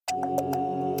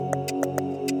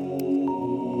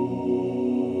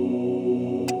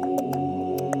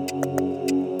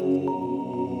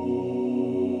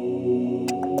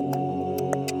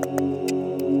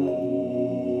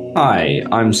Hi,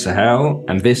 I'm Sahel,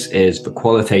 and this is the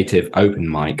Qualitative Open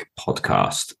Mic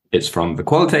podcast. It's from the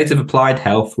Qualitative Applied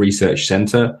Health Research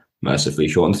Centre, mercifully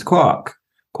shortened to Quark.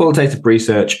 Qualitative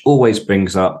research always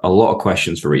brings up a lot of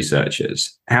questions for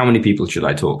researchers. How many people should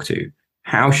I talk to?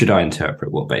 How should I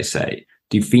interpret what they say?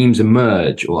 Do themes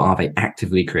emerge or are they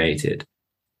actively created?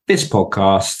 This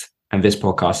podcast and this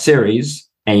podcast series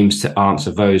aims to answer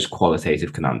those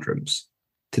qualitative conundrums.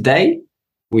 Today,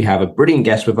 we have a brilliant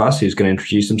guest with us who's going to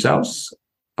introduce themselves.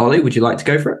 Oli, would you like to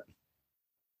go for it?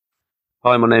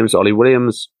 Hi, my name is Oli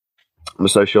Williams. I'm a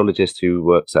sociologist who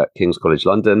works at King's College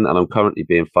London, and I'm currently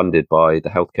being funded by the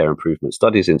Healthcare Improvement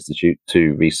Studies Institute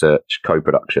to research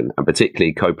co-production, and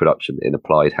particularly co-production in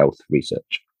applied health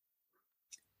research.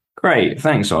 Great,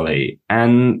 thanks, Oli.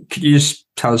 And could you just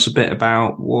tell us a bit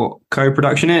about what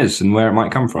co-production is and where it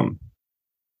might come from?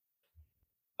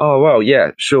 Oh, well,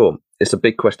 yeah, sure. It's a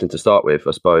big question to start with,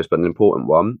 I suppose, but an important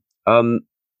one. I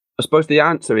suppose the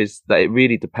answer is that it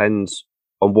really depends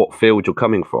on what field you're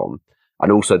coming from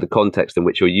and also the context in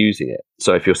which you're using it.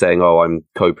 So if you're saying, oh, I'm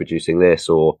co-producing this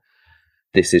or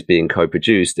this is being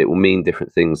co-produced, it will mean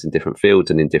different things in different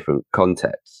fields and in different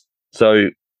contexts.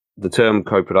 So the term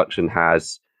co-production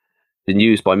has been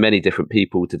used by many different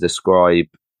people to describe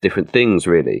different things,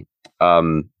 really.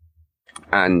 And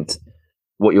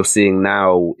what you're seeing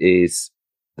now is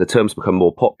the terms become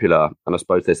more popular, and I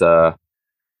suppose there's a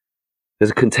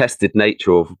contested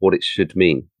nature of what it should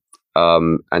mean,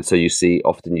 and so you see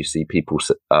people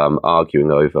arguing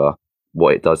over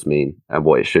what it does mean and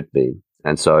what it should mean,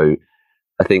 and so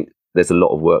I think there's a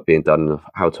lot of work being done of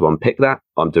how to unpick that.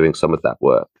 I'm doing some of that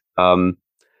work.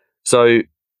 So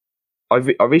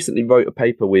I recently wrote a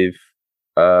paper with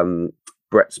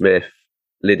Brett Smith,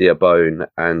 Lydia Bone,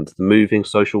 and the Moving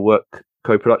Social Work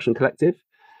Co-Production Collective.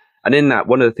 And in that,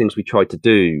 one of the things we tried to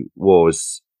do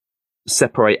was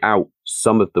separate out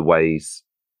some of the ways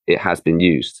it has been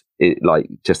used, like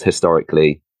just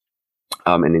historically,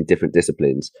 and in different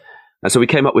disciplines. And so we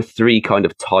came up with three kind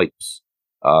of types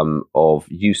of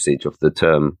usage of the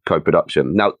term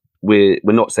co-production. Now, we're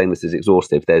not saying this is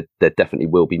exhaustive. There definitely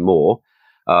will be more.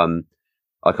 I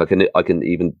can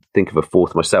even think of a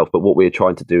fourth myself. But what we're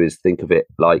trying to do is think of it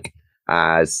like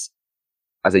as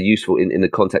a useful in the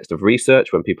context of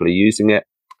research when people are using it.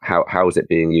 How is it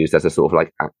being used as a sort of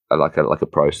like a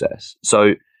process?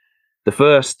 So the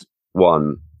first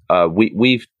one,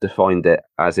 we've defined it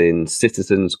as in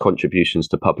citizens' contributions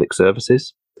to public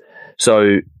services.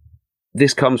 So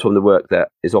this comes from the work that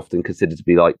is often considered to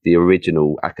be like the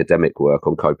original academic work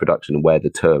on co-production and where the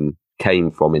term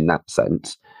came from in that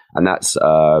sense. And that's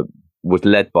was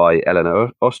led by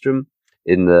Eleanor Ostrom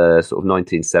in the sort of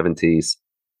 1970s.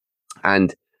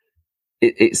 And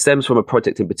it stems from a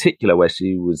project in particular where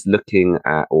she was looking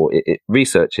at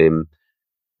researching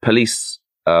police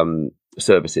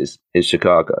services in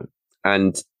Chicago.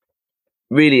 And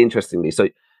really interestingly, so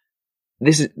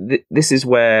this is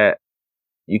where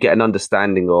you get an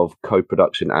understanding of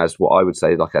co-production as what I would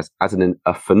say like as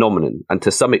a phenomenon and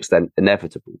to some extent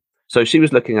inevitable. So she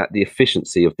was looking at the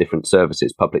efficiency of different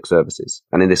services, public services,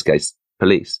 and in this case,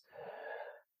 police.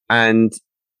 And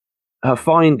her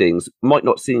findings might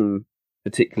not seem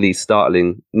particularly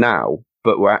startling now,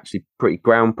 but were actually pretty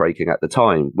groundbreaking at the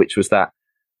time, which was that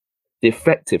the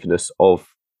effectiveness of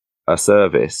a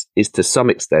service is to some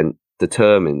extent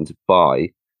determined by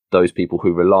those people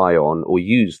who rely on or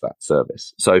use that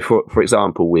service. So for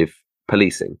example, with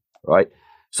policing, right?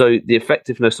 So the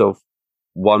effectiveness of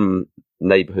one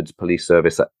neighborhood's police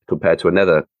service compared to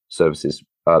another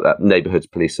neighborhood's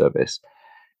police service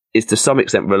is to some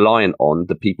extent reliant on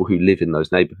the people who live in those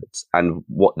neighborhoods and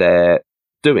what they're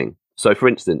doing. So, for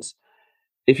instance,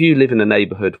 if you live in a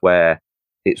neighborhood where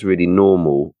it's really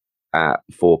normal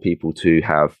for people to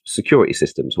have security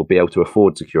systems or be able to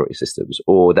afford security systems,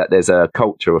 or that there's a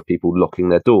culture of people locking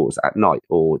their doors at night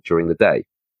or during the day,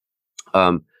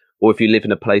 or if you live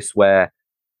in a place where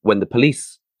when the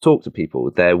police talk to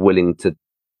people, they're willing to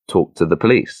talk to the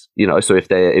police, so if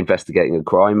they're investigating a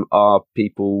crime, are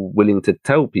people willing to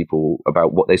tell people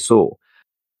about what they saw?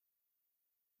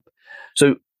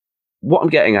 So what I'm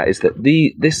getting at is that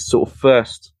this sort of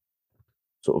first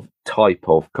sort of type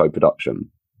of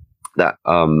co-production that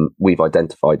we've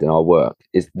identified in our work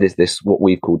is this what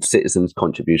we've called citizens'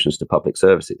 contributions to public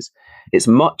services. It's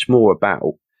much more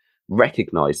about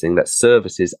recognizing that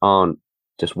services aren't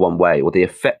just one way, or the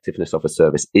effectiveness of a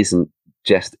service isn't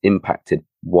just impacted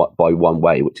by one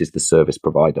way, which is the service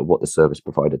provider, what the service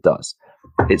provider does.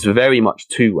 It's very much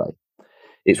two-way.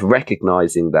 It's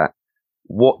recognizing that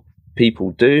what people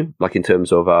do, like in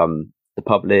terms of the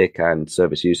public and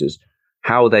service users,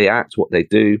 how they act, what they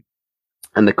do,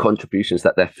 and the contributions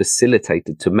that they're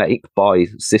facilitated to make by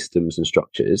systems and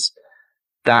structures,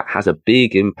 that has a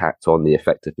big impact on the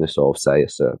effectiveness of, say, a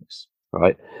service,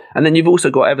 right? And then you've also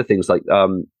got other things like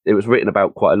it was written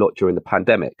about quite a lot during the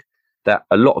pandemic, that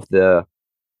a lot of the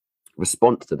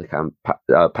response to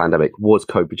the pandemic was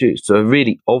co-produced. So a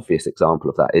really obvious example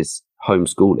of that is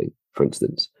homeschooling, for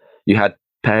instance. You had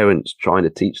parents trying to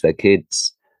teach their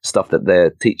kids stuff that their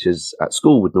teachers at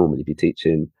school would normally be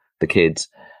teaching the kids,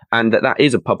 and that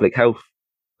is a public health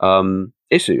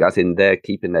issue, as in they're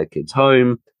keeping their kids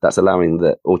home. That's allowing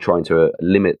that, or trying to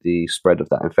limit the spread of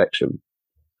that infection.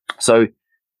 So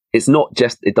it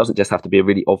doesn't just have to be a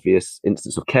really obvious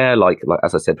instance of care, like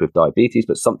as I said with diabetes,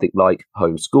 but something like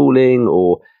homeschooling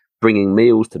or bringing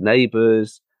meals to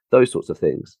neighbours, those sorts of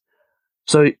things.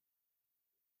 So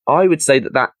I would say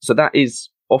that is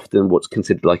often what's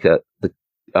considered like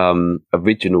the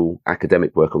original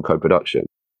academic work on co-production.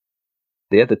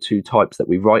 The other two types that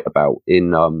we write about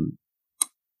in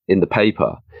the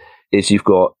paper is you've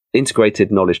got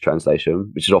integrated knowledge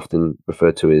translation, which is often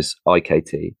referred to as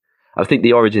IKT. I think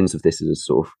the origins of this is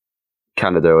sort of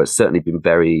Canada. It's certainly been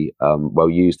very well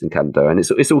used in Canada, and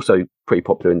it's also pretty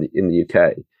popular in the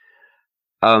UK.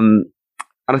 And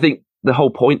I think the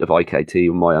whole point of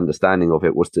IKT, my understanding of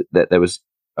it, was that there was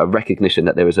a recognition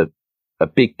that there was a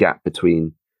big gap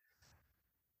between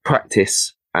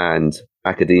practice and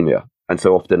academia. And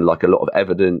so often, like, a lot of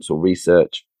evidence or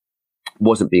research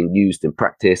wasn't being used in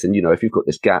practice. And, if you've got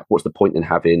this gap, what's the point in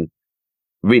having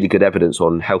really good evidence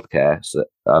on healthcare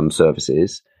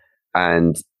services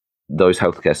and those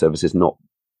healthcare services not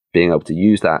being able to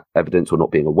use that evidence or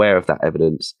not being aware of that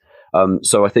evidence?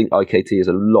 So I think IKT is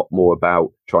a lot more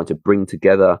about trying to bring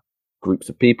together groups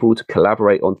of people to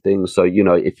collaborate on things. So,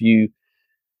 if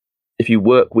you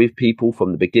work with people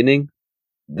from the beginning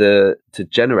to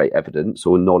generate evidence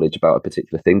or knowledge about a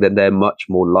particular thing, then they're much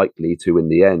more likely to, in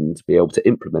the end, be able to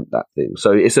implement that thing.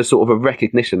 So it's a sort of a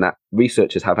recognition that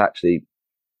researchers have actually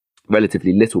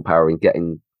relatively little power in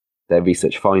getting their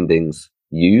research findings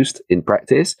used in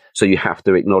practice. So you have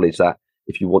to acknowledge that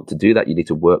if you want to do that, you need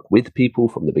to work with people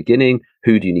from the beginning.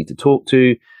 Who do you need to talk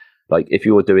to? Like if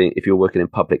you're working in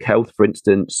public health, for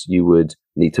instance, you would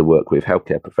need to work with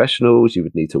healthcare professionals. You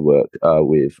would need to work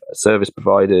with service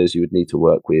providers. You would need to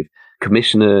work with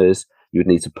commissioners. You would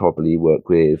need to probably work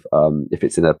with, if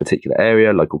it's in a particular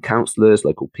area, local councillors,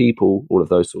 local people, all of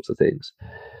those sorts of things.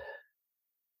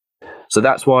 So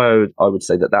that's why I would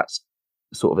say that that's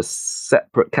sort of a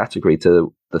separate category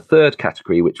to the third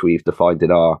category, which we've defined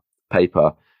in our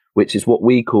paper, which is what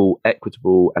we call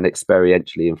equitable and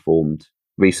experientially informed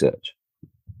research.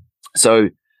 So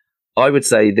I would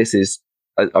say this is,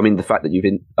 the fact that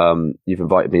you've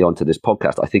invited me onto this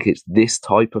podcast, I think it's this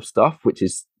type of stuff which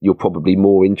is you're probably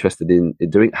more interested in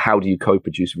doing. How do you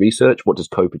co-produce research? What does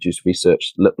co-produce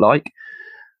research look like?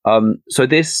 So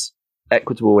this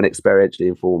equitable and experientially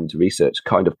informed research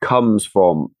kind of comes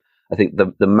from, I think,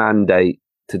 the mandate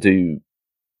to do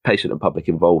patient and public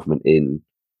involvement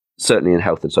certainly in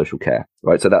health and social care,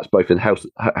 right? So that's both in health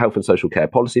and social care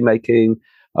policy making,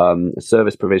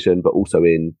 service provision, but also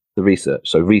in the research.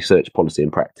 So research, policy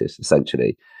and practice,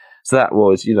 essentially. So that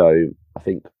was, I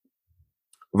think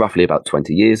roughly about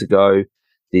 20 years ago,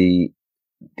 the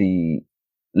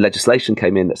legislation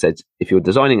came in that said, if you're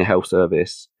designing a health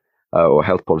service or a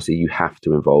health policy, you have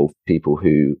to involve people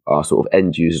who are sort of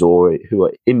end users or who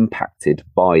are impacted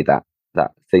by that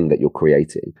thing that you're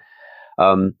creating.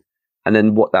 And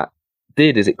then what that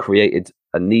did is it created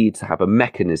a need to have a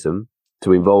mechanism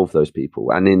to involve those people.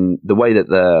 And in the way that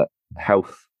the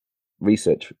health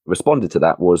research responded to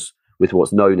that was with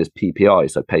what's known as PPI,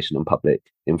 so patient and public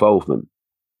involvement.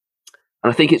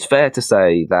 And I think it's fair to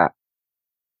say that,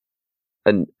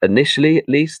 and initially at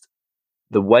least,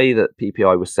 the way that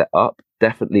PPI was set up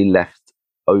definitely left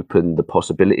open the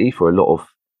possibility for a lot of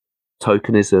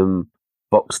tokenism,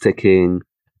 box ticking,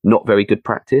 not very good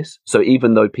practice. So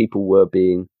even though people were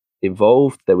being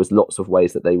involved, there was lots of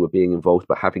ways that they were being involved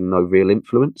but having no real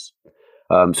influence.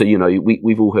 So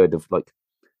we've all heard of like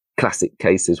classic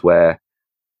cases where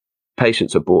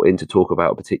patients are brought in to talk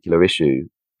about a particular issue,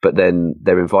 but then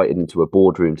they're invited into a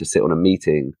boardroom to sit on a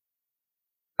meeting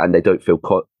and they don't feel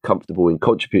comfortable in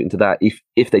contributing to that.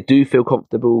 If they do feel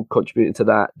comfortable contributing to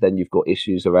that, then you've got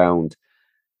issues around,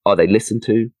 are they listened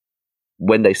to?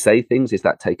 When they say things, is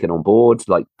that taken on board?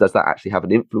 Like, does that actually have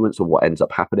an influence on what ends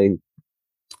up happening?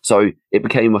 So it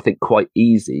became, I think, quite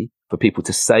easy for people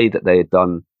to say that they had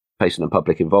done patient and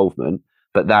public involvement,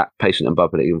 but that patient and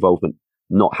public involvement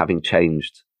not having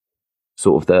changed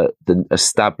sort of the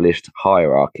established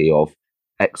hierarchy of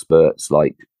experts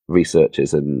like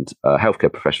researchers and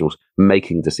healthcare professionals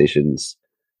making decisions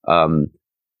on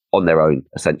their own,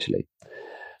 essentially.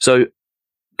 So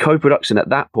co-production at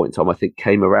that point in time, I think,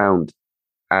 came around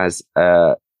as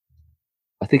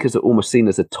as almost seen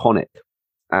as a tonic,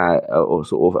 or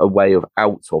sort of a way of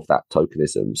out of that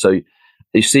tokenism. So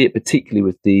you see it particularly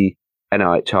with the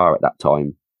NIHR at that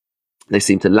time. They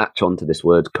seem to latch onto this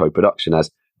word co-production as,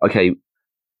 okay,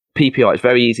 PPI, it's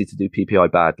very easy to do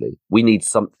PPI badly. We need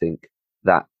something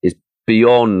that is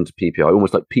beyond PPI,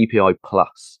 almost like PPI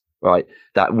plus, right?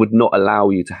 That would not allow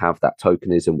you to have that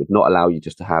tokenism, would not allow you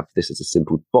just to have this as a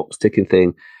simple box ticking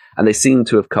thing. And they seem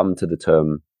to have come to the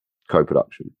term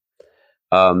co-production.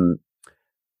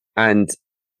 And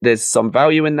there's some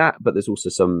value in that, but there's also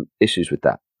some issues with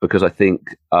that, because I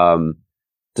think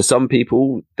to some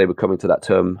people, they were coming to that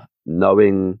term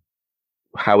knowing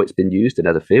how it's been used in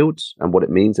other fields and what it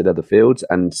means in other fields.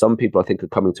 And some people, I think, are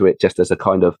coming to it just as a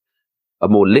kind of a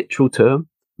more literal term.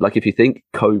 Like if you think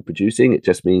co-producing, it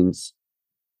just means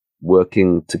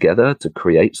working together to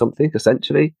create something,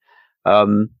 essentially.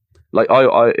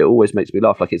 It always makes me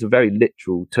laugh. Like, it's a very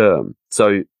literal term.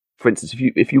 So, for instance,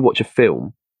 if you watch a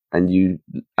film and you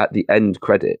at the end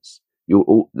credits,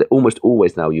 almost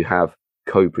always now you have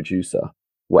co-producer,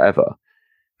 whatever,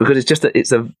 because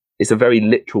it's a very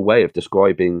literal way of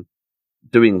describing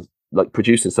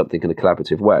producing something in a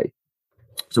collaborative way.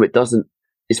 So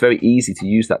it's very easy to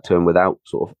use that term without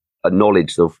sort of a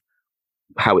knowledge of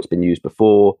how it's been used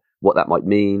before, what that might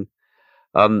mean.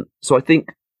 So I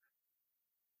think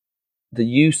the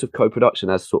use of co-production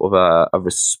as sort of a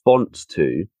response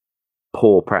to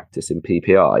poor practice in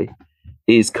PPI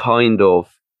is kind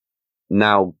of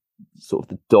now sort of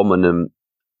the dominant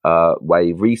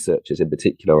way researchers in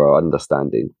particular are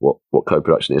understanding what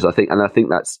co-production is. I think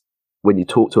that's when you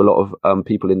talk to a lot of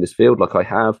people in this field, like I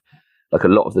have, like a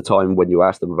lot of the time when you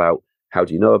ask them about how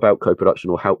do you know about co-production,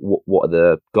 or what are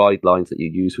the guidelines that you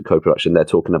use for co-production, they're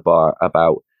talking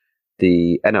about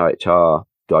the NIHR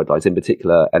guidelines, in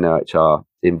particular NIHR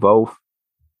Involve,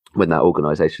 when that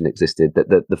organization existed, that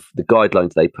the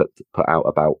guidelines they put out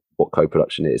about what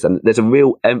co-production is. And there's a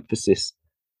real emphasis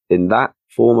in that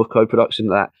form of co-production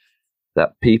that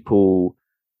people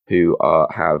who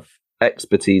have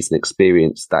expertise and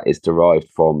experience that is derived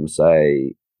from,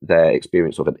 say, their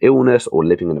experience of an illness or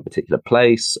living in a particular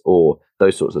place or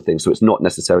those sorts of things. So it's not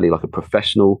necessarily like a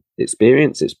professional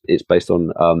experience. It's based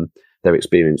on their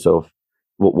experience of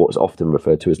what's often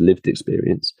referred to as lived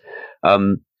experience.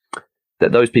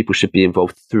 That those people should be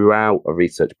involved throughout a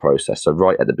research process. So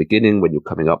right at the beginning, when you're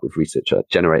coming up with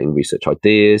generating research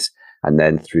ideas, and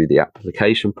then through the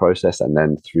application process, and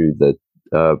then through the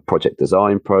project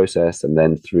design process, and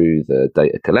then through the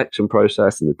data collection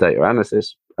process and the data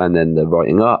analysis, and then the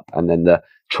writing up, and then the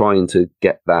trying to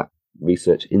get that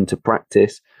research into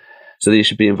practice. So you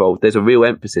should be involved. There's a real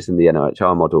emphasis in the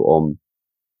NIHR model on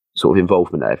sort of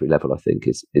involvement at every level, I think,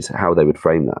 is how they would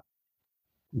frame that.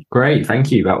 Great,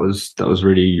 thank you. That was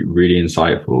really, really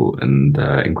insightful and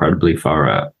incredibly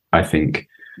thorough. I think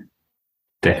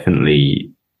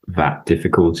definitely that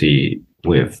difficulty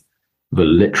with the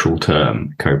literal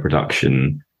term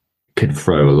co-production could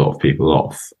throw a lot of people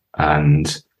off,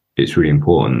 and it's really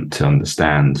important to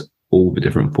understand all the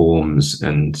different forms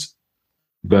and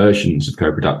versions of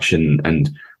co-production and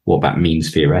what that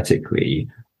means theoretically.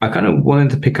 I kind of wanted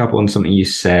to pick up on something you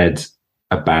said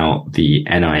about the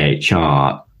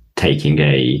NIHR taking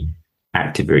a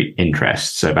active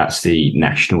interest. So that's the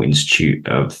National Institute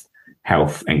of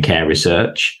Health and Care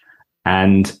Research.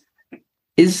 And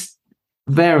is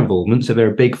their involvement, so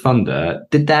they're a big funder,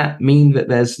 did that mean that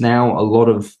there's now a lot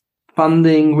of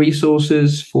funding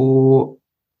resources for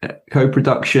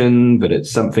co-production, that it's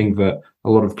something that a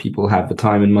lot of people have the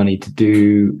time and money to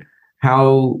do?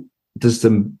 How does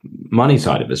the money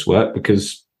side of this work?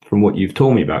 Because from what you've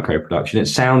told me about co-production, it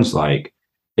sounds like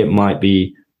it might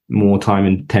be more time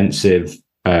intensive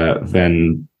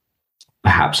than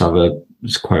perhaps other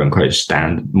quote unquote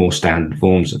more standard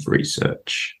forms of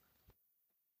research.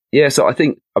 Yeah, so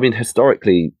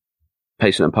historically,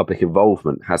 patient and public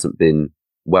involvement hasn't been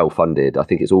well funded. I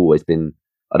think it's always been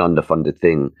an underfunded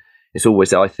thing. It's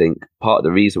always, I think, part of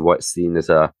the reason why it's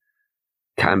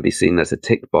can be seen as a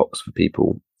tick box for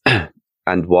people,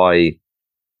 and why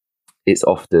it's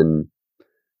often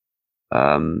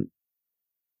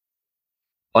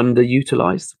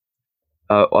underutilized,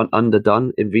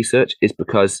 underdone in research, is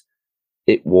because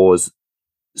it was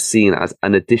seen as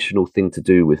an additional thing to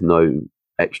do with no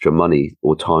extra money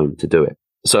or time to do it.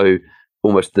 So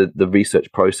almost the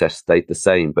research process stayed the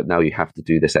same, but now you have to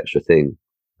do this extra thing.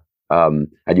 And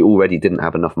you already didn't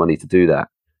have enough money to do that.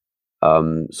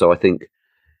 So I think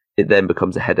it then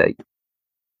becomes a headache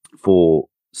for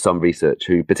some research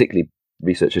who, particularly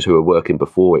researchers who were working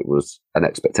before it was an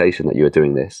expectation that you were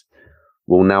doing this.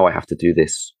 Well, now I have to do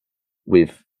this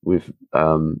with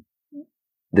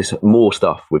this more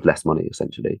stuff with less money,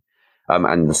 essentially,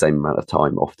 and the same amount of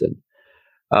time often.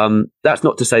 That's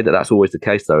not to say that that's always the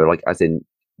case, though. Like, as in,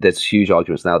 there's huge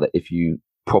arguments now that if you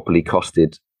properly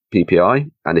costed PPI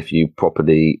and if you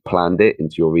properly planned it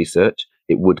into your research,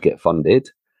 it would get funded.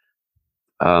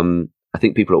 I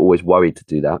think people are always worried to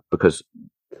do that because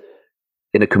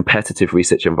in a competitive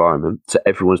research environment, so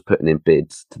everyone's putting in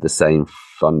bids to the same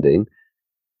funding,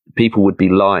 people would be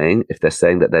lying if they're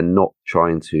saying that they're not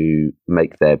trying to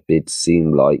make their bids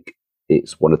seem like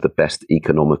it's one of the best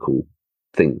economical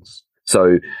things.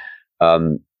 So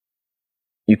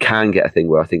you can get a thing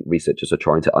where I think researchers are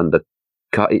trying to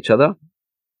undercut each other.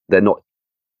 They're not.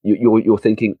 You're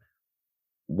thinking,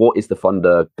 what is the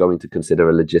funder going to consider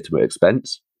a legitimate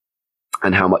expense,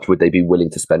 and how much would they be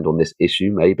willing to spend on this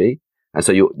issue, maybe? And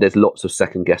so there's lots of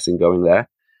second guessing going there,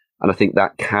 and I think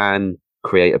that can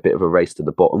create a bit of a race to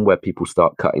the bottom where people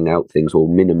start cutting out things or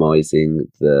minimizing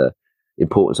the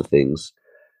importance of things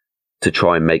to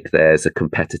try and make theirs a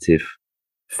competitive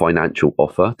financial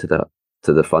offer to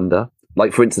the funder.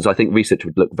 Like, for instance, I think research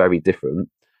would look very different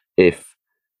if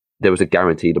there was a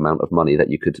guaranteed amount of money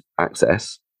that you could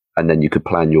access, and then you could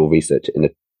plan your research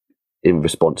in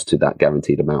response to that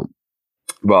guaranteed amount,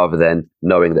 rather than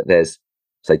knowing that there's,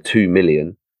 say, 2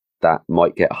 million that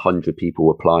might get 100 people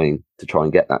applying to try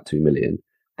and get that 2 million.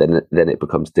 Then it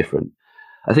becomes different.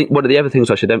 I think one of the other things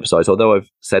I should emphasize, although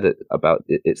I've said it about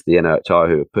it's the NIHR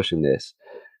who are pushing this,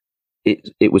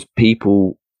 it was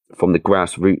people from the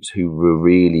grassroots who were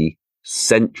really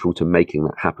central to making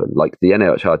that happen. Like, the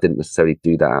NIHR didn't necessarily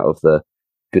do that out of the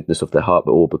goodness of their heart,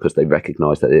 but all because they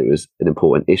recognized that it was an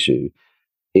important issue.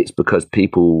 It's because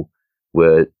people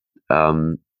were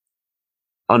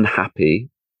unhappy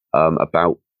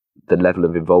about the level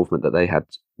of involvement that they had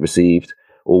received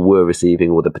or were receiving,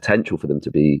 or the potential for them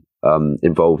to be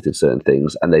involved in certain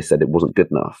things, and they said it wasn't good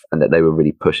enough and that they were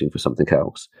really pushing for something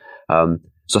else.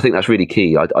 So I think that's really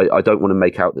key. I don't want to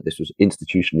make out that this was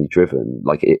institutionally driven,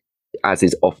 like it, as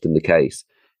is often the case.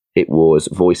 It was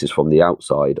voices from the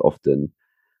outside often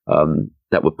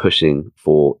that were pushing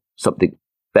for something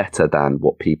better than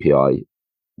what PPI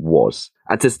was,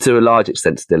 and to a large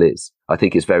extent still is. I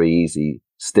think it's very easy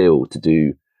still to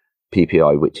do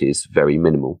PPI which is very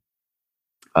minimal.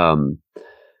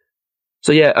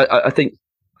 So yeah, I think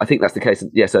that's the case.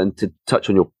 Yes, and to touch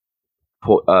on your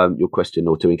question,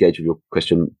 or to engage with your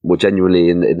question more genuinely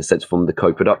in the sense from the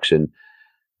co-production,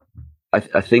 I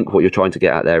think what you're trying to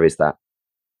get at there is that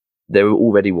there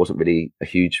already wasn't really a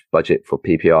huge budget for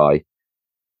PPI.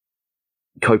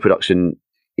 Co-production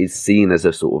is seen as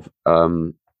a sort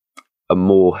of a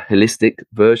more holistic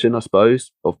version, I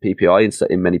suppose, of PPI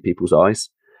in many people's eyes.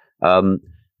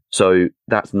 So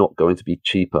that's not going to be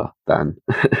cheaper than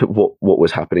what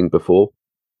was happening before.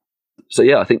 So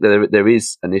yeah, I think there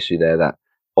is an issue there that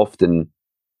often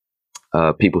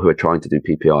people who are trying to do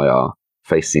PPI are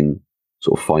facing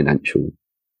sort of financial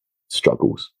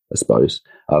struggles, I suppose,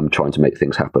 trying to make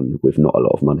things happen with not a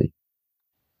lot of money.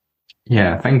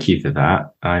 Yeah, thank you for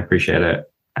that. I appreciate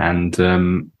it. And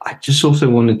I just also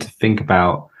wanted to think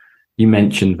about, you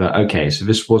mentioned that, okay, so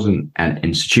this wasn't an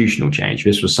institutional change.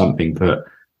 This was something that,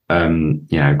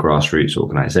 grassroots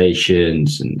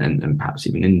organizations and perhaps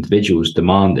even individuals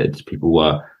demanded. People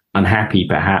were unhappy,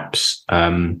 perhaps,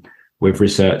 with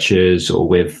researchers or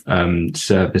with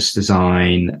service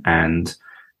design, and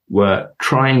were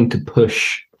trying to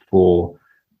push for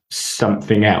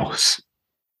something else.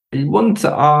 I want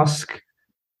to ask,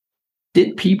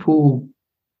 do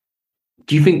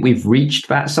you think we've reached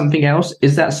that something else?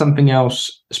 Is that something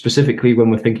else, specifically when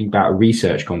we're thinking about a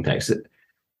research context,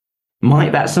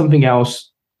 might that something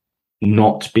else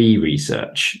not be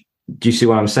research? Do you see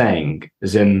what I'm saying?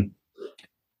 As in,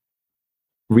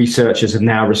 researchers have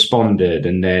now responded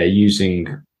and they're using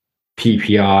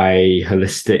PPI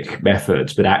holistic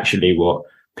methods, but actually what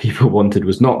people wanted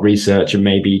was not research and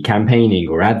maybe campaigning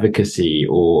or advocacy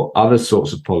or other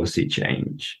sorts of policy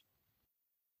change.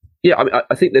 Yeah, I mean,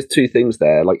 I think there's two things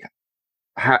there. Like,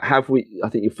 have we? I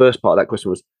think your first part of that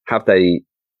question was: have they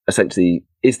essentially?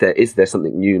 Is there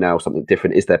something new now? Something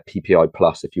different? Is there PPI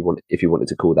plus? If you wanted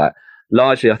to call that.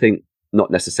 Largely, I think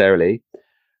not necessarily.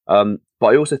 But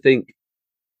I also think,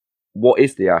 what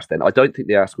is the ask then? I don't think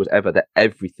the ask was ever that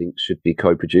everything should be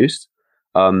co-produced.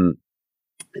 I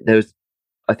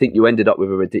think you ended up with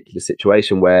a ridiculous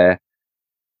situation where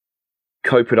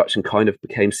co-production kind of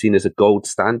became seen as a gold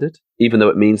standard, even though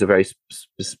it means a very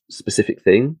specific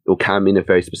thing, or can mean a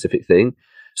very specific thing.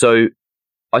 So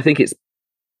I think it's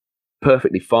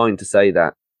perfectly fine to say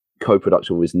that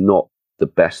co-production was not the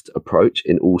best approach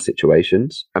in all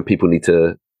situations, and people need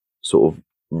to sort of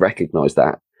recognize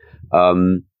that.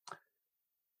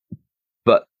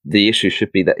 But the issue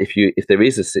should be that if there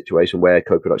is a situation where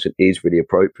co-production is really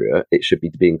appropriate, it should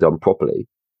be being done properly.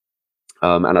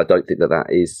 And I don't think that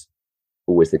is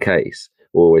always the case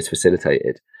or always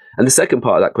facilitated. And the second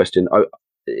part of that question,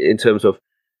 in terms of,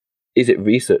 is it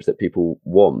research that people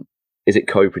want? Is it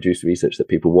co-produced research that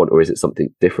people want, or is it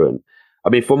something different? I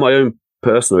mean, from my own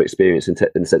personal experience in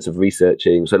the sense of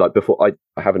researching, so like before,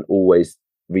 I haven't always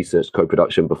researched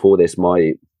co-production. Before this,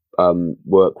 my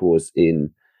work was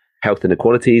in health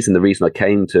inequalities, and the reason I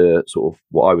came to sort of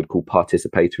what I would call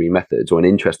participatory methods, or an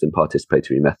interest in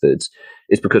participatory methods,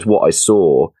 is because what I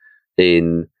saw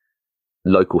in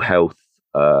local health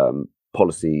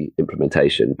policy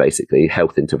implementation, basically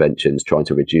health interventions trying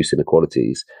to reduce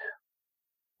inequalities,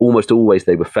 almost always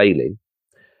they were failing.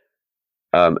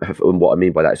 And what I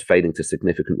mean by that is failing to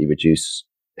significantly reduce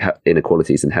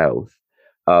inequalities in health.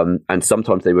 And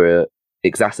sometimes they were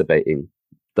exacerbating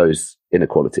those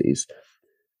inequalities.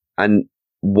 And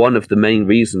one of the main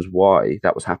reasons why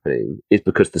that was happening is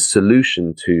because the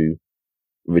solution to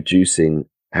reducing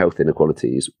health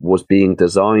inequalities was being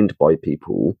designed by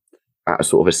people at a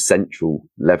sort of a central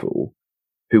level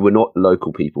who were not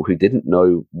local people, who didn't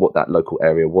know what that local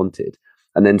area wanted.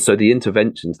 And then so the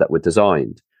interventions that were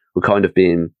designed were kind of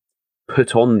being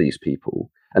put on these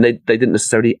people, and they didn't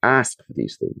necessarily ask for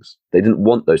these things. They didn't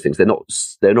want those things.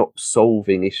 They're not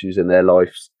solving issues in their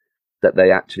lives that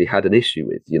they actually had an issue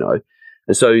with, you know.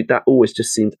 And so that always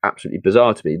just seemed absolutely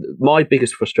bizarre to me. My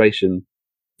biggest frustration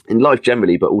in life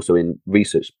generally, but also in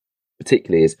research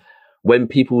particularly, is when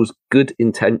people's good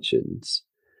intentions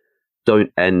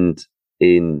don't end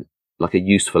in like a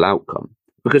useful outcome,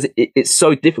 because it's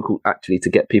so difficult actually to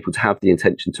get people to have the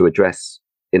intention to address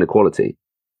inequality.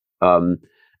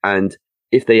 And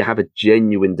if they have a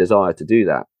genuine desire to do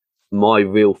that, my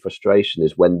real frustration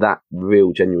is when that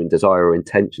real genuine desire or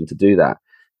intention to do that,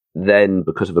 then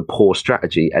because of a poor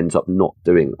strategy, ends up not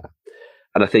doing that.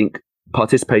 And I think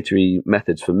participatory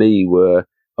methods for me were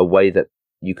a way that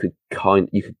you could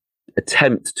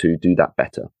attempt to do that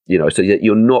better, you know, so that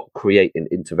you're not creating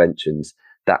interventions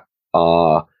that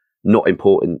are not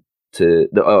important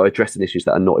that are addressing issues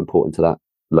that are not important to that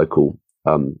local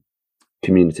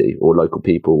community or local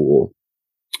people or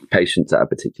patients at a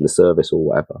particular service or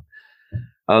whatever.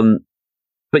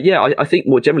 But yeah, I think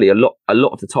more generally, a lot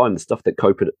of the time, the stuff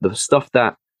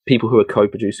that people who are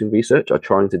co-producing research are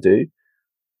trying to do,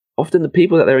 often the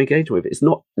people that they're engaging with, it's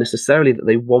not necessarily that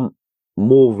they want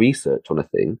more research on a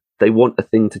thing; they want a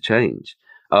thing to change.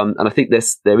 And I think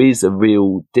there is a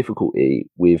real difficulty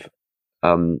with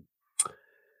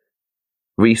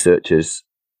researchers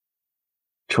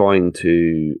trying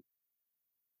to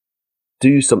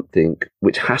do something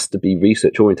which has to be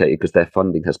research orientated because their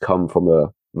funding has come from a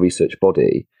research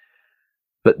body,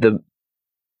 but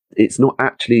it's not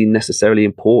actually necessarily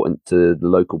important to the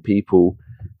local people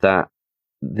that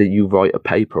you write a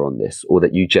paper on this, or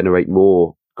that you generate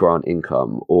more grant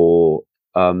income, or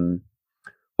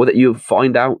that you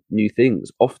find out new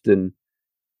things. Often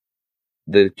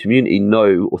the community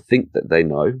know or think that they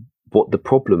know what the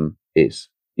problem is,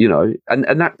 you know,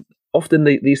 and that often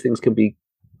these things can be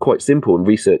quite simple, and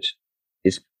research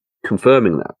is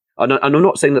confirming that. And I'm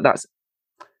not saying that that's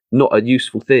not a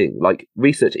useful thing. Like,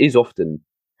 research is often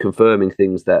confirming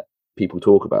things that people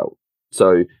talk about.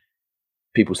 So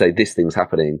people say this thing's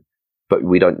happening, but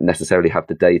we don't necessarily have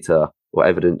the data or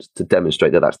evidence to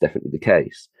demonstrate that that's definitely the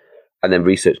case. And then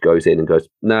research goes in and goes,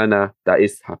 no, that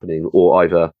is happening, or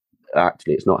either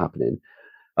actually it's not happening.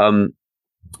 But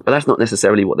that's not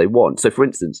necessarily what they want. So for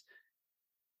instance,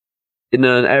 in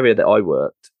an area that I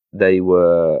worked, they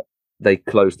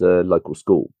closed a local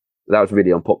school. That was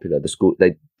really unpopular.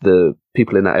 The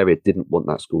people in that area didn't want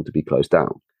that school to be closed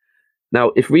down.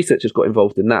 Now, if researchers got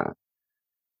involved in that,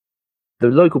 the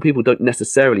local people don't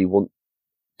necessarily want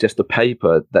just a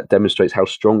paper that demonstrates how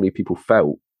strongly people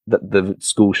felt that the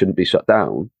school shouldn't be shut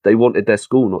down. They wanted their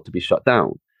school not to be shut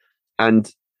down.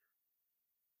 And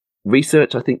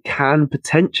research, I think, can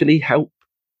potentially help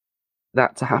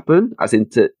that to happen, as in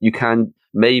you can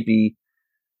maybe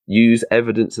use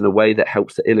evidence in a way that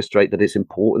helps to illustrate that it's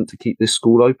important to keep this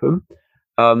school open.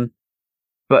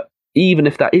 But even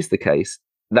if that is the case,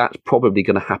 that's probably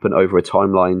going to happen over a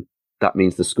timeline. That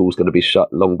means the school's going to be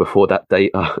shut long before that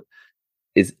data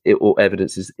or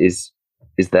evidence is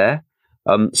there.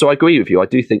 So I agree with you. I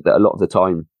do think that a lot of the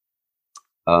time,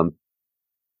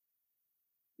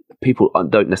 people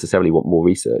don't necessarily want more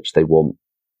research. They want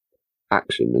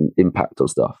action and impact on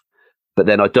stuff. But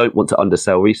then I don't want to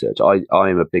undersell research. I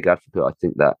am a big advocate. I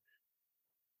think that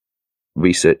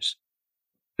research,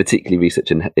 particularly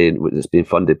research in that's being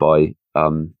funded by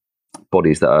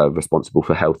bodies that are responsible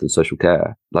for health and social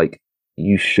care, like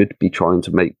you should be trying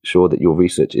to make sure that your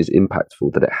research is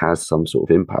impactful, that it has some sort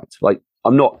of impact. Like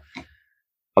I'm not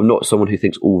someone who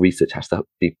thinks all research has to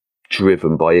be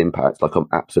driven by impact. Like I'm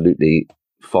absolutely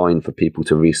fine for people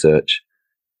to research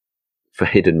for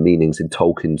hidden meanings in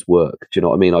Tolkien's work. Do you know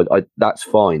what I mean? I that's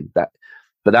fine. But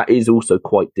that is also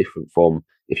quite different from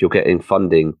if you're getting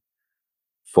funding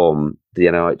from the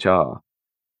NIHR.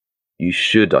 You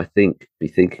should, I think, be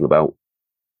thinking about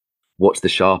what's the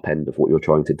sharp end of what you're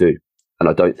trying to do. And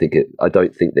I don't think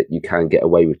that you can get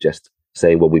away with just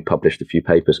saying, well, we published a few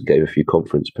papers and gave a few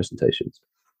conference presentations.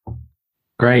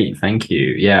 Great, thank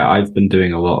you. Yeah, I've been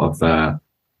doing a lot of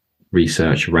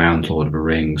research around Lord of the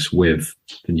Rings with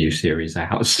the new series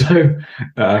out, so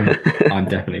I'm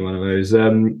definitely one of those.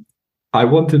 I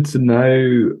wanted to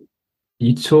know,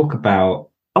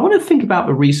 I want to think about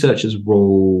the researcher's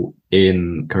role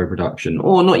in co-production,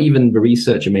 or not even the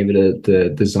researcher, maybe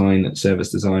the service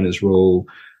designer's role.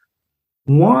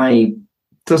 Why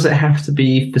does it have to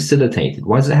be facilitated?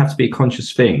 Why does it have to be a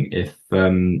conscious thing? If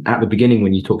at the beginning,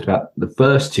 when you talked about the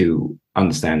first two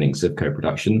understandings of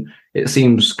co-production, it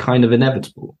seems kind of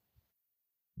inevitable.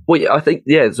 Well, yeah, I think,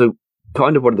 yeah, so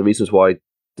kind of one of the reasons why I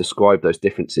describe those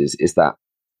differences is that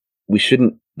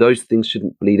those things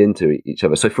shouldn't bleed into each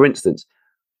other. So for instance,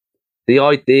 the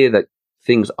idea that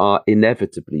things are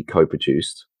inevitably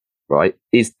co-produced, right,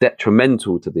 is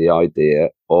detrimental to the idea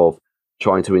of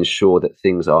trying to ensure that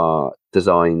things are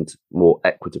designed more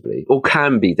equitably, or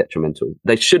can be detrimental.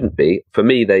 They shouldn't be. For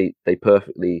me, they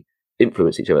perfectly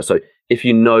influence each other. So if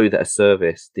you know that a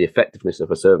service, the effectiveness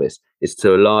of a service is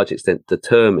to a large extent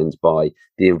determined by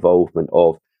the involvement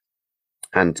of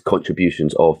and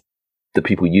contributions of the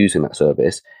people using that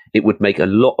service, it would make a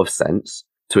lot of sense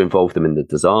to involve them in the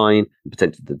design,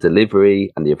 potentially the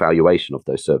delivery and the evaluation of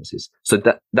those services. So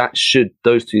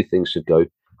those two things should go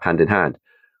hand in hand.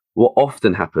 What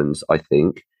often happens, I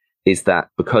think, is that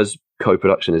because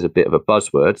co-production is a bit of a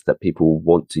buzzword that people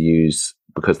want to use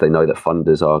because they know that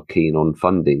funders are keen on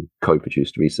funding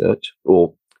co-produced research,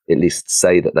 or at least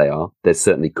say that they are, there's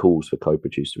certainly calls for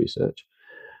co-produced research.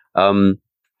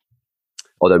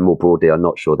 Although more broadly, I'm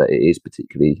not sure that it is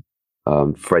particularly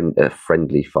a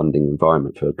friendly funding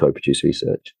environment for co-produced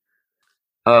research.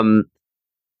 I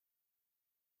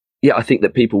think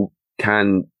that people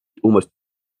can almost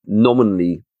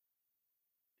nominally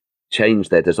change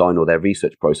their design or their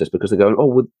research process because they're going, oh,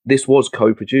 well, this was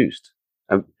co-produced.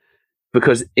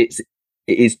 Because it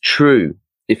is true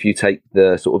if you take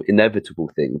the sort of inevitable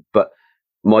thing. But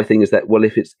my thing is that, well,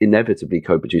 if it's inevitably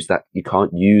co-produced, that you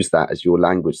can't use that as your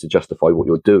language to justify what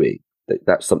you're doing.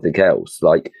 That's something else.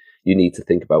 Like, you need to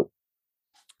think about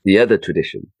the other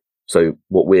tradition. So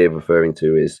what we're referring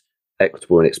to is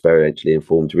equitable and experientially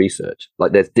informed research.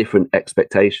 Like, there's different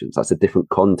expectations. That's a different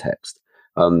context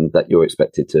that you're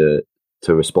expected to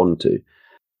respond to.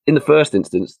 In the first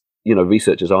instance,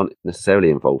 researchers aren't necessarily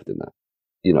involved in that.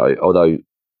 Although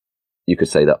you could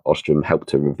say that Ostrom helped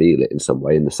to reveal it in some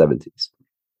way in the 70s.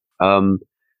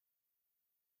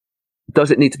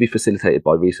 Does it need to be facilitated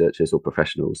by researchers or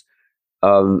professionals?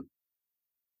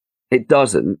 It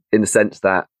doesn't, in the sense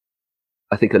that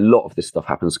I think a lot of this stuff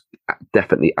happens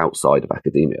definitely outside of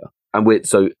academia,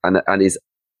 and is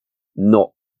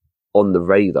not on the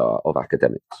radar of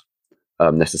academics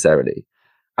necessarily.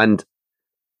 And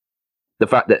the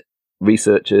fact that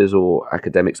researchers or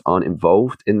academics aren't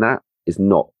involved in that is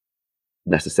not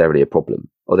necessarily a problem.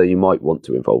 Although you might want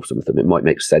to involve some of them, it might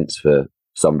make sense for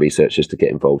some researchers to get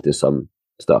involved in some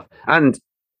stuff. And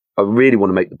I really want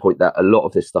to make the point that a lot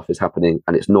of this stuff is happening,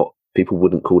 and it's not, people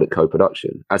wouldn't call it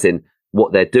co-production, as in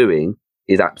what they're doing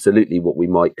is absolutely what we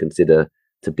might consider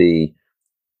to be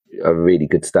a really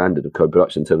good standard of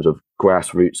co-production in terms of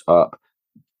grassroots up,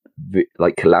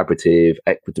 like collaborative,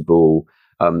 equitable,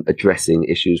 addressing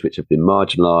issues which have been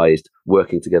marginalized,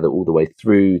 working together all the way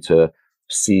through to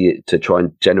see it, to try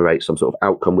and generate some sort of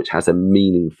outcome which has a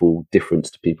meaningful difference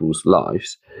to people's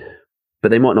lives. But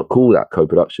they might not call that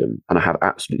co-production, and I have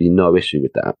absolutely no issue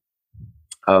with that.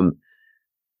 On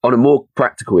a more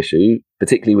practical issue,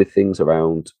 particularly with things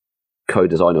around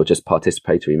co-design or just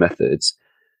participatory methods,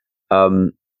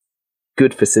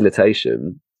 good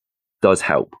facilitation does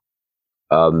help.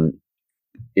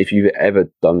 If you've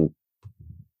ever done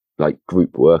like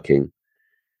group working,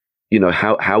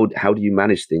 how do you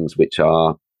manage things which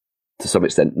are to some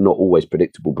extent not always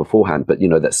predictable beforehand, but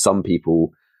that some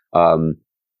people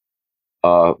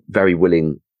are very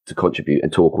willing to contribute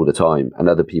and talk all the time, and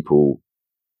other people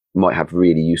might have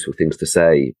really useful things to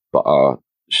say but are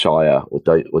shyer or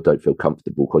don't feel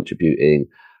comfortable contributing?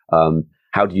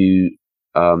 How do you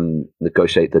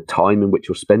negotiate the time in which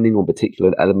you're spending on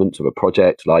particular elements of a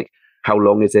project? Like, how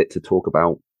long is it to talk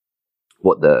about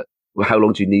how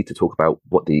long do you need to talk about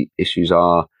what the issues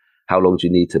are? How long do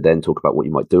you need to then talk about what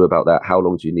you might do about that? How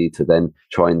long do you need to then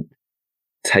try and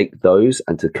take those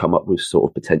and to come up with sort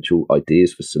of potential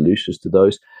ideas for solutions to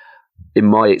those? In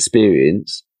my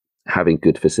experience, having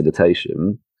good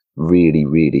facilitation really,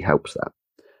 really helps that.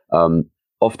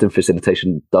 Often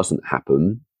facilitation doesn't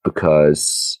happen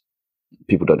because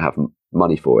people don't have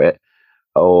money for it,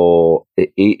 or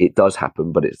it does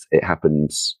happen, but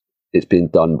it's been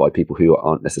done by people who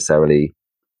aren't necessarily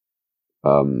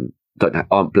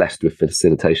aren't blessed with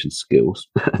facilitation skills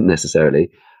necessarily.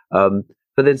 But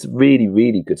there's really,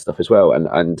 really good stuff as well.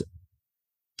 And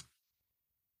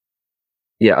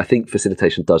yeah, I think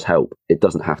facilitation does help. It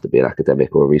doesn't have to be an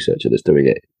academic or a researcher that's doing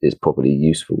it. It's probably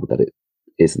useful that it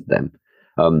isn't them.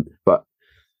 But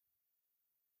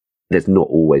there's not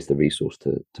always the resource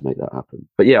to make that happen.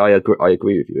 But yeah, I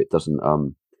agree with you. It doesn't.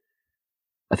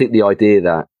 I think the idea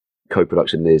that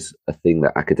co-production is a thing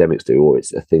that academics do, or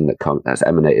it's a thing that's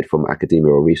emanated from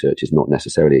academia or research, is not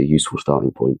necessarily a useful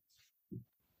starting point.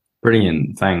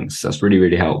 Brilliant, thanks. That's really,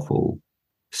 really helpful.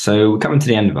 So we're coming to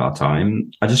the end of our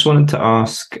time. I just wanted to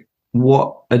ask,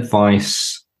 what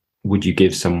advice would you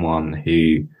give someone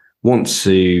who wants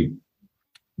to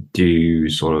do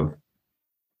sort of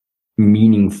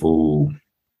meaningful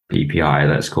PPI,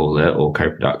 let's call it, or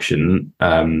co-production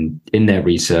in their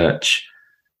research,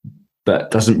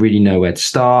 but doesn't really know where to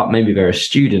start? Maybe they're a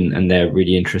student and they're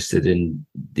really interested in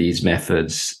these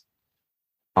methods.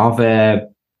 Are there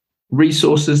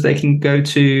resources they can go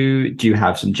to? Do you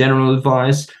have some general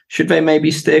advice? Should they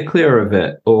maybe steer clear of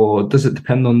it, or does it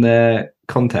depend on their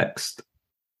context?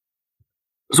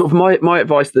 Sort of my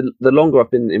advice, the longer I've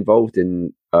been involved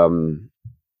in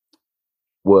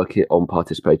working on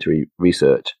participatory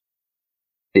research,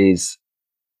 is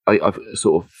I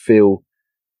sort of feel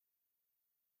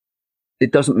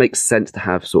it doesn't make sense to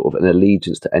have sort of an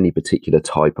allegiance to any particular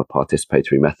type of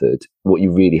participatory method. What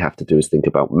you really have to do is think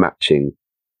about matching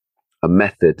a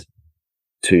method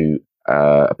to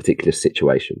a particular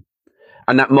situation,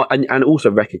 and that might, and also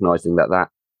recognizing that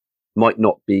might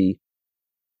not be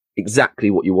exactly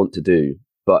what you want to do,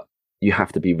 but you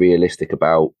have to be realistic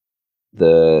about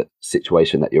the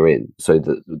situation that you're in. So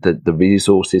the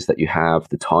resources that you have,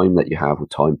 the time that you have, with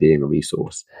time being a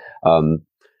resource.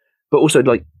 But also,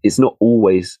 like, it's not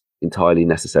always entirely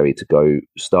necessary to go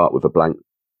start with a blank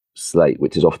slate,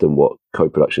 which is often what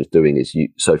co-production is doing.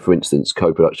 So for instance,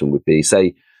 co-production would be,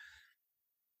 say,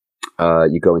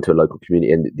 you go into a local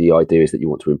community and the idea is that you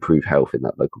want to improve health in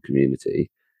that local community.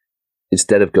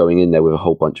 Instead of going in there with a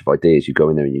whole bunch of ideas, you go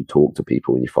in there and you talk to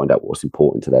people and you find out what's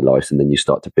important to their lives, and then you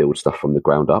start to build stuff from the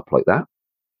ground up like that.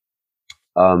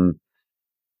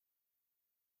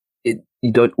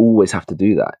 You don't always have to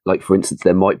do that. Like, for instance,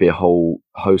 there might be a whole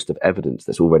host of evidence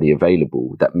that's already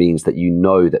available. That means that you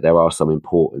know that there are some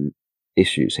important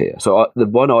issues here. So the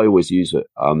one I always use,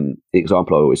 the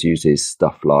example I always use is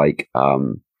stuff like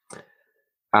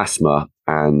asthma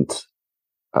and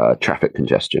traffic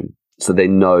congestion. So they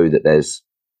know that there's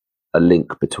a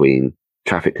link between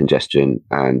traffic congestion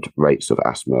and rates of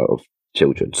asthma of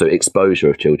children. So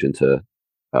exposure of children to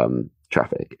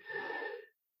traffic.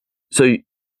 So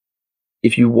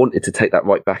if you wanted to take that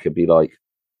right back and be like,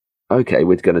 okay,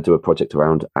 we're going to do a project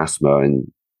around asthma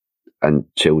and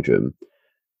children,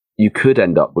 you could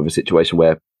end up with a situation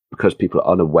where, because people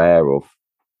are unaware of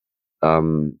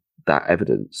that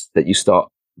evidence, that you start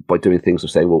by doing things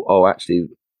of saying, well, oh, actually,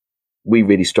 we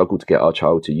really struggle to get our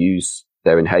child to use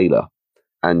their inhaler.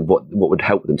 And what would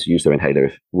help them to use their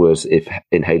inhaler if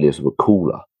inhalers were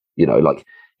cooler. You know, like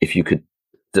if you could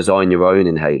design your own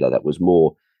inhaler that was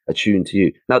more attuned to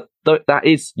you. Now, that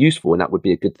is useful and that would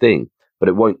be a good thing, but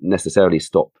it won't necessarily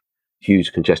stop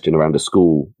huge congestion around a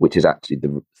school, which is actually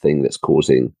the thing that's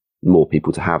causing more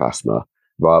people to have asthma,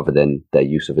 rather than their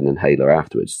use of an inhaler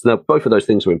afterwards. Now, both of those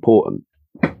things are important,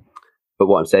 but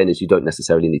what I'm saying is you don't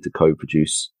necessarily need to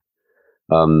co-produce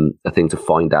a thing to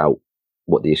find out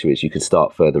what the issue is. You can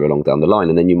start further along down the line,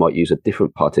 and then you might use a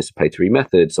different participatory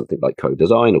method, something like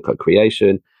co-design or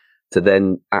co-creation, to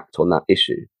then act on that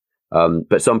issue.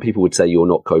 But some people would say you're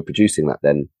not co-producing that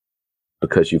then,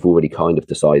 because you've already kind of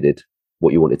decided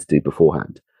what you wanted to do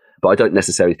beforehand. But I don't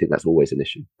necessarily think that's always an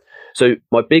issue. So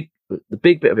the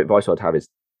big bit of advice I'd have is,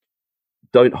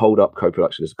 don't hold up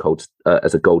co-production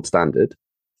as a gold standard.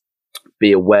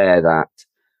 Be aware that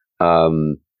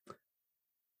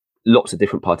lots of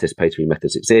different participatory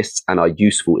methods exist and are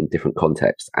useful in different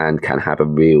contexts and can have a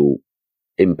real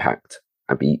impact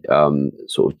and be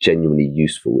sort of genuinely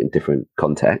useful in different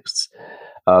contexts.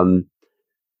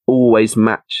 Always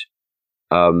match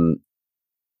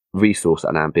resource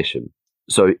and ambition.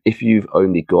 So if you've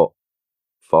only got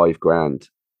 £5,000,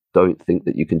 don't think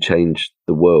that you can change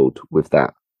the world with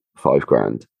that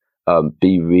 £5,000.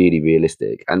 Be really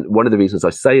realistic. And one of the reasons I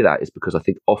say that is because I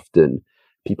think often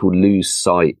people lose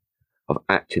sight of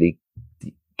actually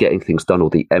getting things done, or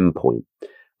the end point.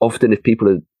 Often if people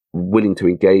are willing to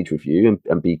engage with you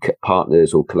and be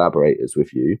partners or collaborators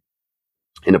with you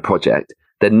in a project,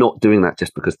 they're not doing that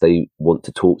just because they want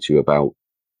to talk to you about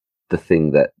the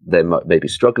thing that they may be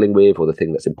struggling with, or the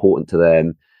thing that's important to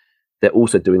them. They're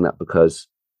also doing that because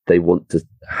they want to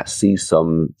see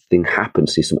something happen,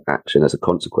 see some action as a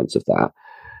consequence of that.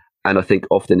 And I think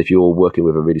often if you're working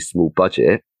with a really small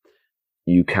budget,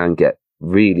 you can get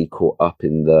really caught up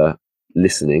in the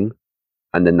listening,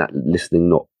 and then that listening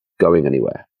not going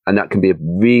anywhere. And that can be a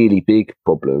really big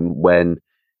problem when,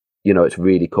 it's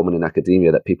really common in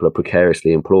academia that people are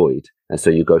precariously employed. And so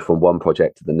you go from one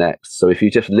project to the next. So if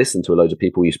you just listen to a load of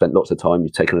people, you spent lots of time,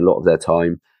 you've taken a lot of their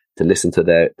time to listen to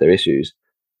their issues,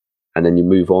 and then you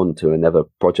move on to another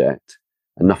project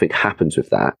and nothing happens with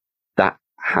that, that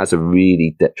has a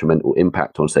really detrimental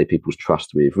impact on, say, people's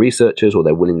trust with researchers, or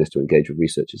their willingness to engage with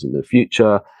researchers in the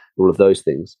future, all of those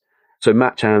things. So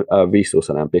match resource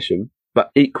and ambition.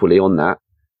 But equally on that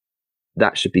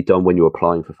should be done when you're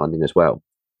applying for funding as well.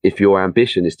 If your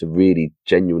ambition is to really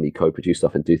genuinely co-produce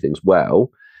stuff and do things well,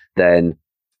 then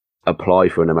apply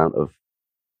for an amount of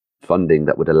funding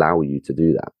that would allow you to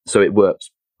do that. So it works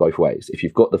both ways. If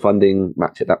you've got the funding,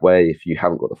 match it that way. If you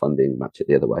haven't got the funding, match it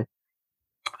the other way.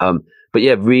 But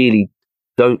yeah, really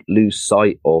don't lose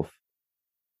sight of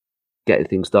getting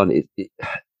things done.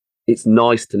 It's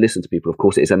nice to listen to people, of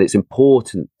course it is, and it's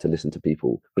important to listen to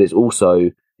people, but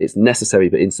it's necessary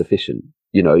but insufficient.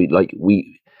 Like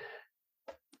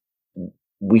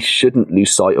we shouldn't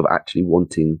lose sight of actually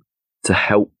wanting to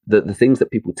help the things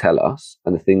that people tell us,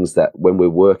 and the things that when we're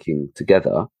working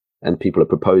together and people are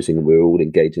proposing and we're all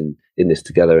engaging in this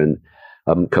together and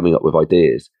coming up with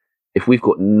ideas, if we've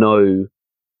got no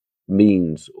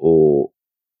means or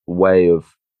way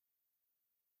of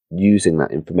using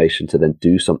that information to then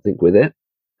do something with it,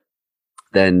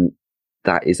 then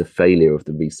that is a failure of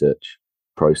the research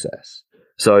process.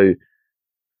 So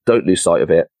don't lose sight of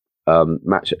it.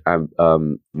 Match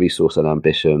resource and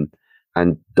ambition,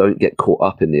 and don't get caught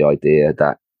up in the idea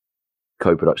that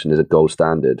co-production is a gold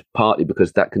standard, partly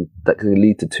because that can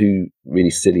lead to two really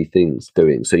silly things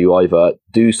doing. So you either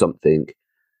do something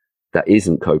that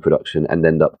isn't co-production and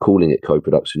end up calling it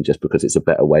co-production just because it's a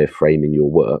better way of framing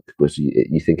your work, because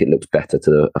you think it looks better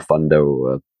to a funder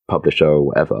or a publisher or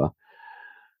whatever,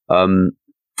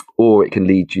 or it can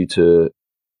lead you to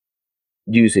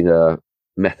using a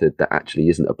method that actually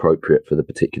isn't appropriate for the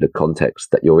particular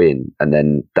context that you're in, and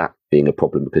then that being a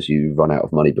problem because you run out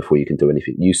of money before you can do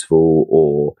anything useful,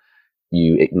 or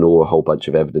you ignore a whole bunch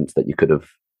of evidence that you could have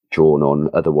drawn on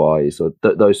otherwise, or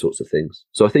those sorts of things.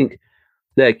 So I think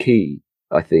they're key,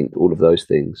 I think, all of those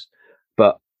things.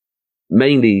 But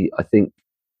mainly, I think,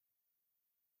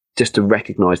 just to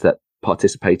recognize that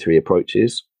participatory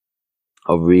approaches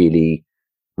are really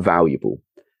valuable.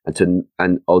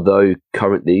 And although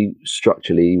currently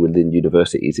structurally within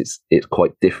universities it's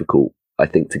quite difficult, I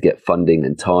think, to get funding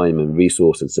and time and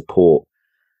resource and support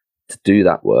to do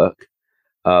that work,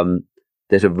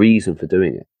 there's a reason for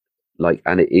doing it.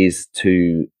 And it is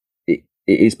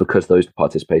because those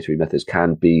participatory methods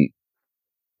can be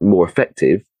more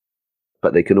effective,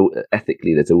 but they can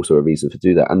ethically, there's also a reason to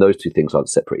do that. And those two things aren't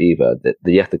separate either.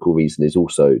 The ethical reason is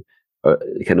also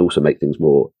it can also make things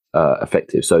more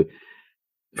effective. So,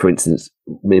 for instance,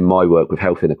 in my work with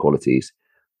health inequalities,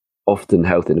 often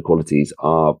health inequalities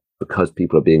are because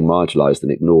people are being marginalized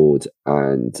and ignored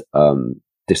and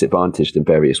disadvantaged in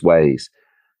various ways.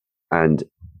 And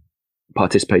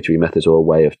participatory methods are a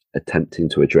way of attempting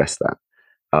to address that,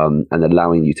 and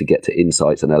allowing you to get to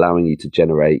insights, and allowing you to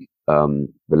generate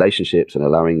relationships, and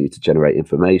allowing you to generate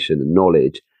information and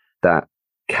knowledge that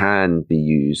can be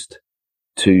used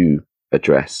to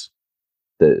address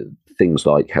the things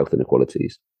like health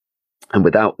inequalities. And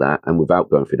without that, and without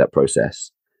going through that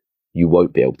process, you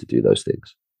won't be able to do those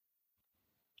things.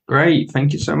 Great,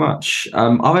 thank you so much.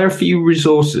 Are there a few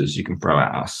resources you can throw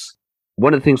at us?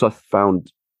 One of the things I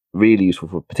found really useful,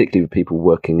 for particularly with people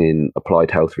working in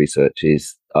applied health research,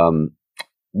 is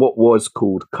what was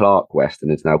called Clark West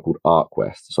and is now called ARC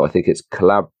West. So I think it's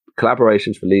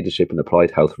Collaborations for Leadership in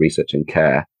Applied Health Research and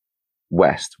Care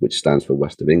West, which stands for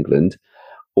West of England,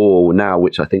 or now,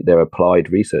 which I think they're Applied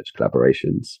Research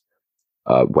Collaborations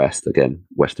West, again,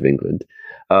 West of England.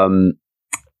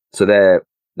 So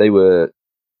they were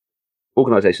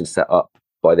organisations set up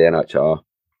by the NHR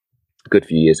a good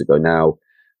few years ago now,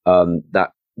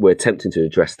 that were attempting to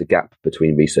address the gap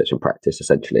between research and practice,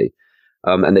 essentially.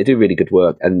 And they do really good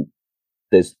work. And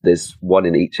there's one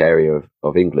in each area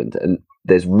of England, and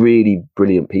there's really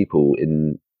brilliant people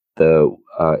in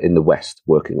the West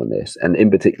working on this. And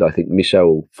in particular, I think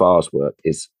Michel Farr's work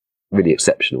is really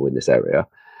exceptional in this area.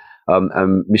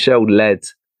 And Michel led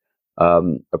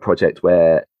a project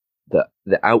where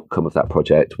the outcome of that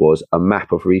project was a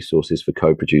map of resources for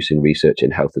co-producing research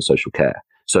in health and social care.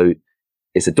 So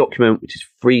it's a document which is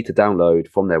free to download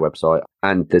from their website,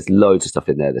 and there's loads of stuff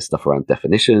in there. There's stuff around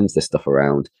definitions, there's stuff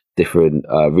around different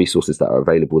resources that are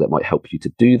available that might help you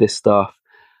to do this stuff.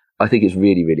 I think it's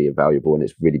really, really invaluable, and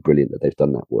it's really brilliant that they've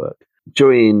done that work.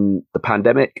 During the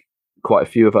pandemic, quite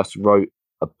a few of us wrote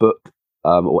a book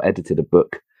or edited a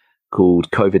book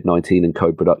called COVID-19 and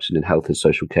Co-Production in Health and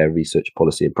Social Care Research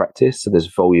Policy and Practice. So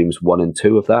there's volumes 1 and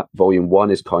 2 of that. Volume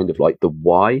 1 is kind of like the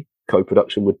why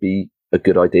co-production would be a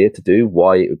good idea to do,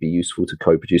 why it would be useful to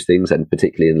co-produce things, and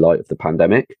particularly in light of the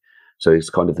pandemic. So it's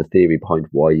kind of the theory behind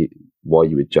why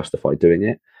you would justify doing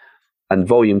it. And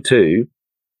volume 2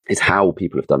 is how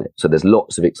people have done it. So there's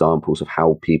lots of examples of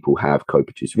how people have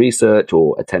co-produced research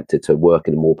or attempted to work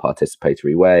in a more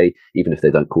participatory way, even if they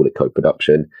don't call it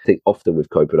co-production. I think often with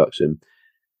co-production,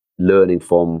 learning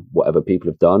from whatever people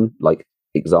have done, like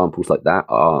examples like that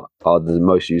are the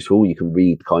most useful. You can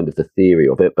read kind of the theory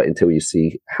of it, but until you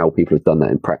see how people have done that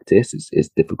in practice, it's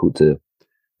difficult to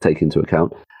take into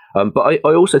account. But I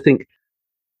also think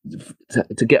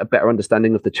to get a better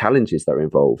understanding of the challenges that are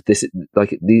involved,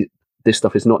 this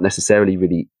stuff is not necessarily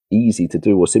really easy to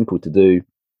do or simple to do.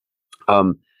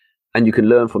 And you can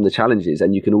learn from the challenges,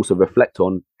 and you can also reflect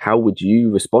on how would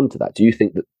you respond to that. Do you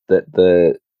think that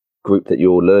the group that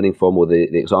you're learning from, or the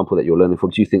example that you're learning from,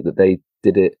 do you think that they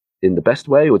did it in the best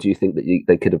way, or do you think that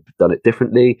they could have done it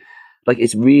differently? Like,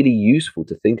 it's really useful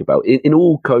to think about in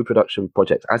all co-production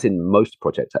projects, as in most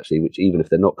projects actually, which even if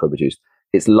they're not co-produced,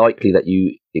 it's likely that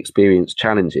you experience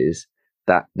challenges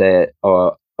that there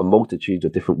are a multitude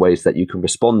of different ways that you can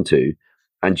respond to,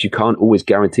 and you can't always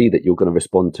guarantee that you're going to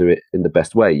respond to it in the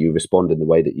best way. You respond in the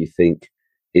way that you think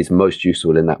is most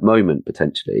useful in that moment,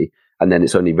 potentially, and then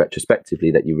it's only retrospectively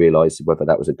that you realize whether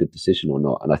that was a good decision or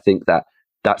not. And I think that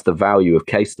that's the value of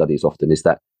case studies often, is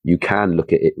that you can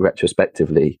look at it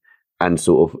retrospectively and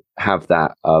sort of have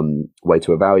that way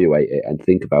to evaluate it and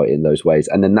think about it in those ways.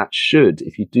 And then that should,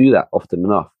 if you do that often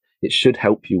enough, it should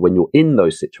help you when you're in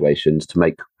those situations to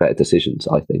make better decisions,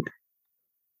 I think.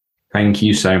 Thank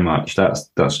you so much. That's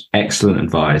excellent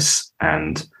advice,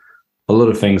 and a lot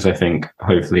of things I think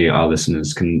hopefully our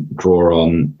listeners can draw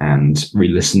on and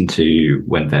re-listen to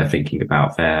when they're thinking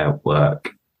about their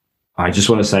work. I just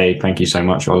want to say thank you so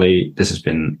much, Oli. This has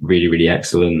been really, really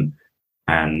excellent.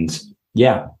 And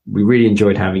yeah, we really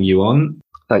enjoyed having you on.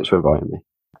 Thanks for inviting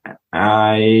me.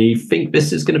 I think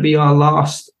this is going to be our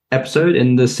last episode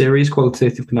in the series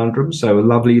Qualitative Conundrums. So a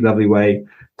lovely, lovely way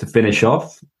to finish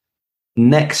off.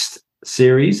 Next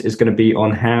series is going to be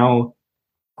on how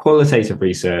qualitative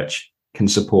research can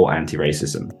support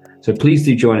anti-racism. So please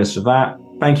do join us for that.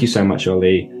 Thank you so much,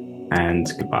 Oli,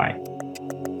 and goodbye.